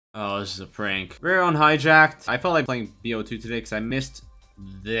Oh, this is a prank. We're on Hijacked. I felt like playing BO2 today because I missed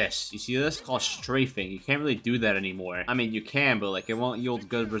this. You see this? It's called strafing. You can't really do that anymore. I mean, you can, but like it won't yield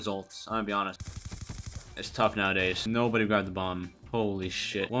good results. I'm gonna be honest. It's tough nowadays. Nobody grabbed the bomb. Holy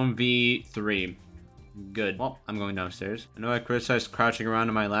shit. 1v3. Good. Well, I'm going downstairs. I know I criticized crouching around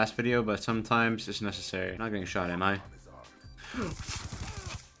in my last video, but sometimes it's necessary. I'm not getting shot, am I?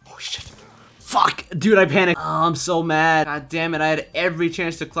 Oh shit. Fuck! Dude, I panicked. Oh, I'm so mad. God damn it, I had every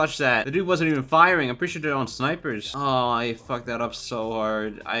chance to clutch that. The dude wasn't even firing. I'm pretty sure they're on snipers. Oh, I fucked that up so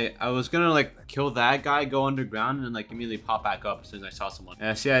hard. I was gonna, like, kill that guy, go underground, and then, like, immediately pop back up as soon as I saw someone.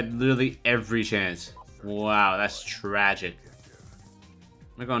 Yeah, see, I had literally every chance. Wow, that's tragic.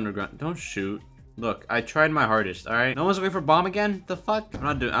 I'm gonna go underground. Don't shoot. Look, I tried my hardest, alright? No one's going for bomb again? The fuck?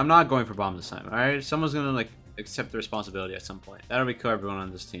 I'm not going for bomb this time, alright? Someone's gonna, like, accept the responsibility at some point. That'll be kill everyone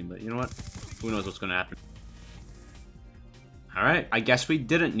on this team, but you know what? Who knows what's gonna happen. Alright, I guess we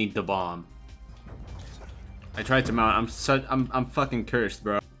didn't need the bomb. I tried to mount. I'm fucking cursed,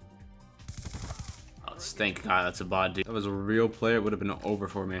 bro. Oh, thank God that's a bot, dude. If that was a real player, it would have been over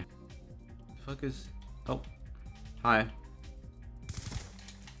for me. The fuck is... Oh. Hi.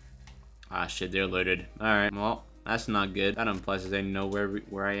 Ah, shit, they're alerted. Alright, well, that's not good. That implies that they know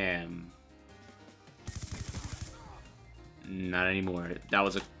where I am. Not anymore. That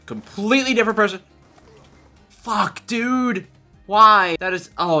was a completely different person. Fuck, dude. Why? That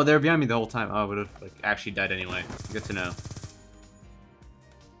is... Oh, they're behind me the whole time. Oh, I would have, like, actually died anyway. Good to know.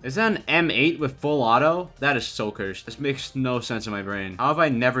 Is that an M8 with full auto? That is so cursed. This makes no sense in my brain. How have I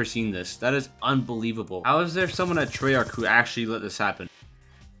never seen this? That is unbelievable. How is there someone at Treyarch who actually let this happen?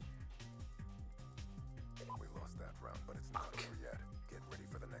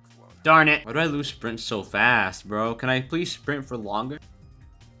 Darn it. Why do I lose sprint so fast, bro? Can I please sprint for longer?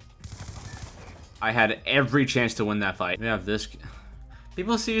 I had every chance to win that fight. We have this.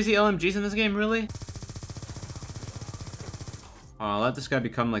 People seriously LMGs in this game, really? Oh, I'll let this guy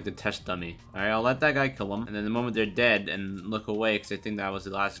become like the test dummy. Alright, I'll let that guy kill him. And then the moment they're dead and look away because they think that was the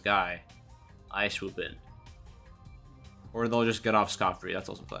last guy, I swoop in. Or they'll just get off scot-free. That's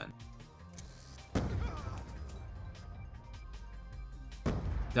also fine.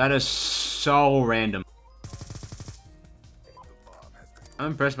 That is so random. I'm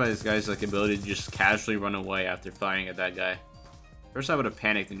impressed by this guy's like ability to just casually run away after firing at that guy. First I would have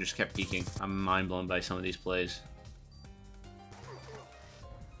panicked and just kept peeking. I'm mind blown by some of these plays.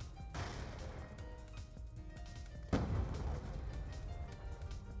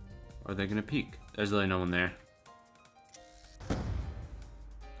 Are they gonna peek? There's really no one there.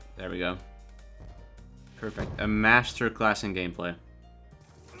 There we go. Perfect. A master class in gameplay.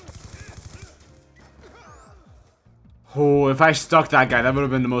 Oh, if I stuck that guy, that would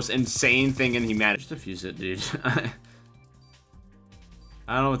have been the most insane thing in humanity. Just defuse it, dude. I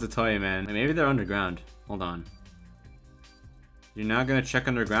don't know what to tell you, man. Maybe they're underground. Hold on. You're not gonna check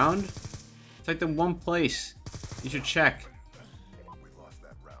underground? It's like the one place you should check.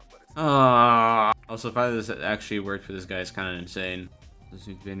 Also, if this actually worked for this guy, it's kind of insane. Doesn't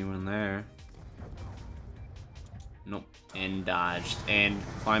seem to be anyone there. Nope. And dodged. And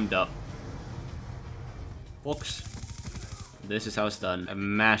climbed up. Books. This is how it's done. A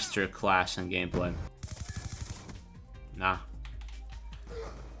master class in gameplay. Nah.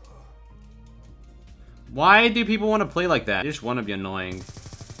 Why do people want to play like that? They just want to be annoying.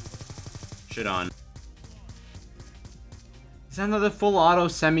 Shit on. Is that another full auto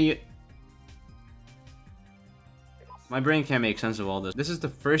semi... My brain can't make sense of all this. This is the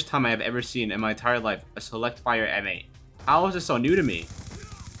first time I have ever seen in my entire life a select fire M8. How is this so new to me?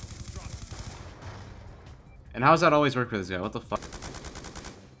 And how does that always work for this guy? What the fuck?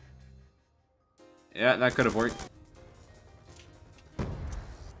 Yeah, that could have worked.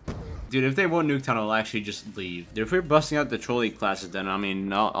 Dude, if they won't nuke tunnel, I'll actually just leave. Dude, if we're busting out the trolley classes, then I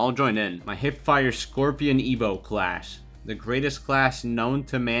mean, I'll join in. My 𝙎𝙐𝘽𝙎𝘽𝙎𝘍 class. The greatest class known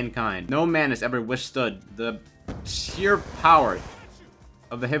to mankind. No man has ever withstood the sheer power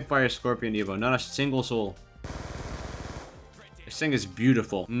of the 𝙎𝙎𝘽𝙎𝘽𝙎𝘍. Not a single soul. This thing is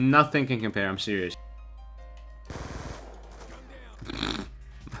beautiful. Nothing can compare, I'm serious.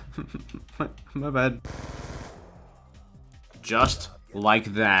 My bad. Just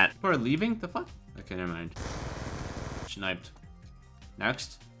like that. We're leaving? The fuck? Okay, never mind. Sniped.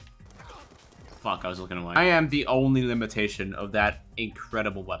 Next. Fuck, I was looking away. I am the only limitation of that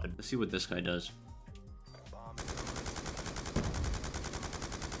incredible weapon. Let's see what this guy does.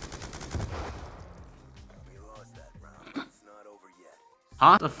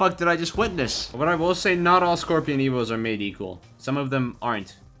 Huh? The fuck did I just witness? What I will say, not all Scorpion Evos are made equal. Some of them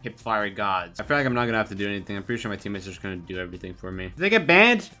aren't. hip fire gods. I feel like I'm not gonna have to do anything. I'm pretty sure my teammates are just gonna do everything for me. Did they get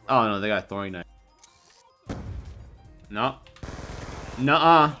banned? Oh no, they got throwing knife. No.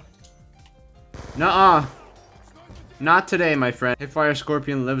 Nuh-uh. Nuh-uh. Not today, my friend. Hipfire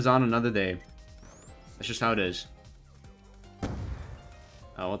Scorpion lives on another day. That's just how it is.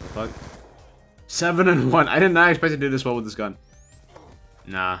 Oh, what the fuck? 7-1. I did not expect to do this well with this gun.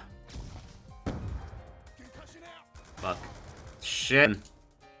 Nah. Fuck. Shit. Did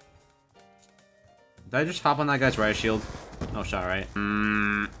I just hop on that guy's riot shield? No shot, right?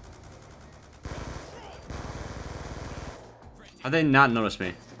 How'd they not notice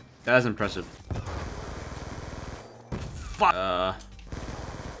me? That is impressive. Fuck.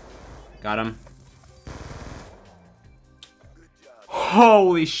 Got him.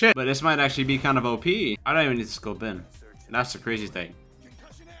 Holy shit. But this might actually be kind of OP. I don't even need to scope in. That's the crazy thing.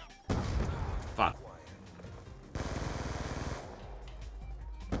 Fuck.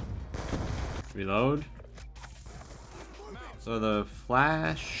 Reload. So the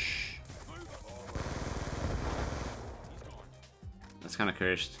flash. That's kind of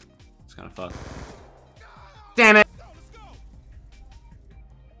cursed. It's kind of fucked. Damn it!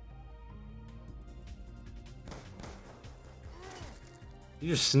 You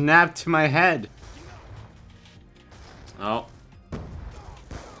just snapped to my head. Oh.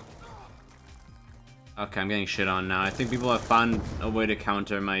 Okay, I'm getting shit on now. I think people have found a way to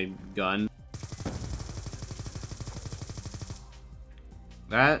counter my gun.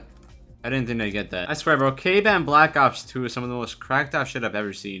 That? I didn't think I'd get that. I swear, bro, K-Band Black Ops 2 is some of the most cracked out shit I've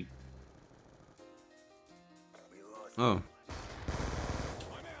ever seen. Oh.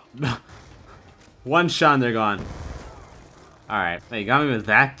 One shot and they're gone. Alright. Hey, you got me with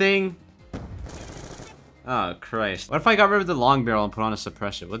that thing? Oh, Christ. What if I got rid of the long barrel and put on a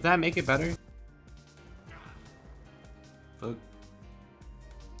suppressor? Would that make it better? Fuck.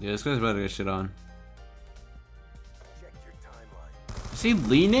 Yeah, this guy's about to get shit on. Is he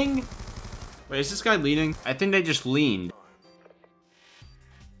leaning? Wait, is this guy leaning? I think they just leaned.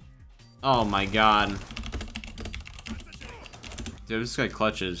 Oh my god. Dude, this guy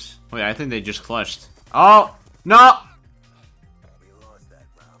clutches. Wait, I think they just clutched. Oh! No!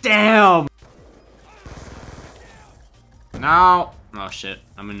 Damn! No! Oh shit,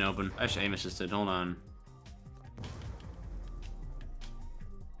 I'm in open. I should aim assisted, hold on.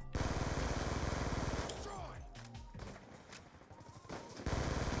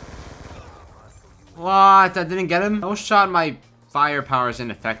 What? I didn't get him? No shot, my firepower is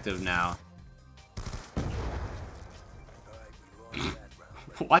ineffective now.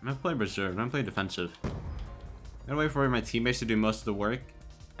 What? I'm gonna play reserve, I'm gonna play defensive. I'm gonna wait for my teammates to do most of the work,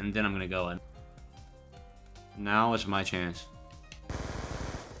 and then I'm gonna go in. Now is my chance.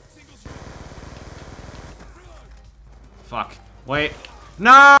 Fuck. Wait.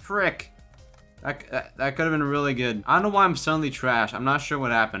 No! Frick. That could have been really good. I don't know why I'm suddenly trash. I'm not sure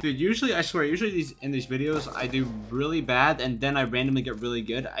what happened. Dude, usually, I swear, usually in these videos, I do really bad, and then I randomly get really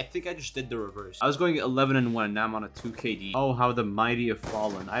good. I think I just did the reverse. I was going 11-1, now I'm on a 2 KD. Oh, how the mighty have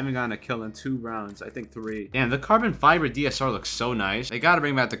fallen. I haven't gotten a kill in 2 rounds. I think 3. Damn, the carbon fiber DSR looks so nice. They gotta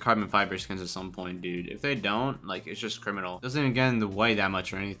bring back the carbon fiber skins at some point, dude. If they don't, like, it's just criminal. It doesn't even get in the way that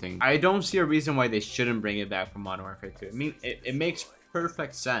much or anything. I don't see a reason why they shouldn't bring it back from Modern Warfare 2. I mean, it makes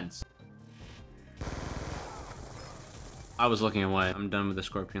perfect sense. I was looking away. I'm done with the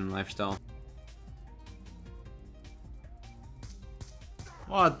Scorpion lifestyle.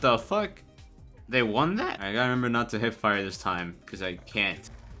 What the fuck? They won that? I gotta remember not to hip fire this time, because I can't.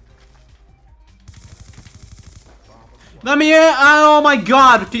 Let me in! Oh my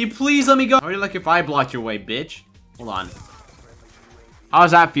god! Can you please let me go? How are you like if I block your way, bitch? Hold on. How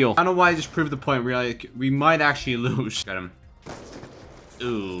does that feel? I don't know why I just proved the point where like, we might actually lose. Got him.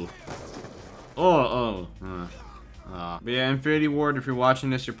 Ooh. But yeah, Infinity Ward, if you're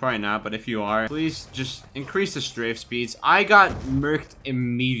watching this, you're probably not, but if you are, please just increase the strafe speeds. I got murked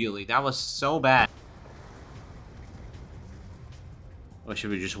immediately. That was so bad. Or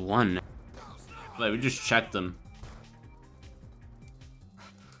should we just won? Like, we just checked them.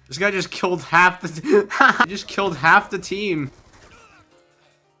 This guy just killed half the he just killed half the team.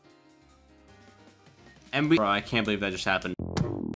 And we- Bro, I can't believe that just happened.